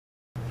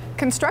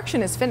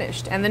Construction is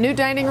finished and the new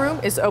dining room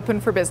is open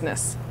for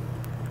business.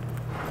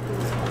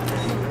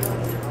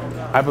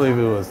 I believe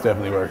it was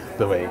definitely worth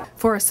the wait.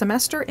 For a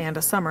semester and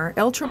a summer,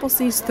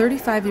 LCCC's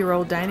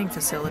 35-year-old dining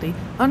facility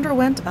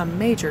underwent a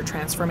major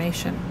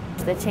transformation.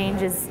 The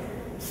change is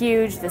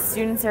huge. The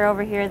students are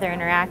over here, they're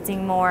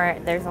interacting more,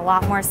 there's a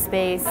lot more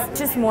space,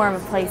 just more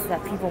of a place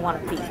that people want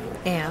to be.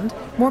 And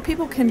more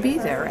people can be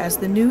there as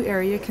the new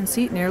area can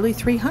seat nearly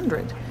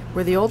 300,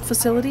 where the old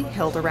facility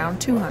held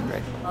around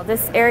 200. Well,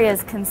 this area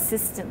is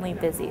consistently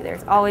busy.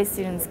 There's always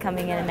students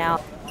coming in and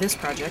out. This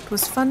project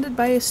was funded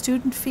by a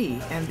student fee,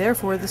 and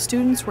therefore the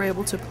students were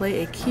able to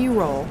play a key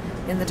role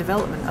in the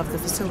development of the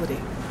facility.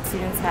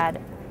 Students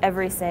had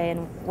every say in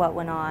what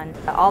went on.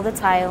 All the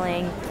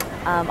tiling,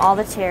 all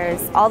the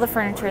chairs, all the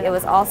furniture, it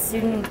was all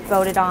student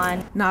voted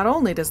on. Not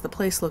only does the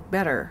place look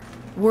better,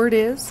 word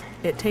is,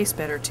 it tastes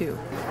better too.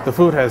 The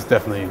food has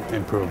definitely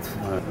improved.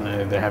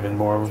 They're having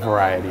more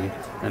variety,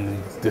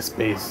 and this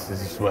space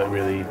is what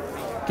really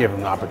gave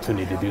them the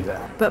opportunity to do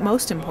that. But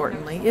most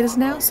importantly, it is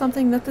now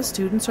something that the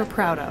students are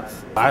proud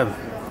of.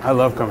 I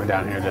love coming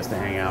down here just to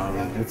hang out.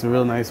 It's a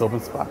real nice open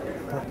spot.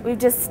 We've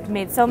just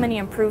made so many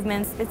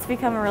improvements. It's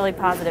become a really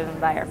positive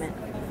environment.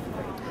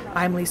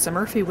 I'm Lisa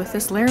Murphy with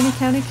this Laramie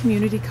County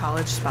Community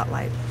College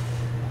Spotlight.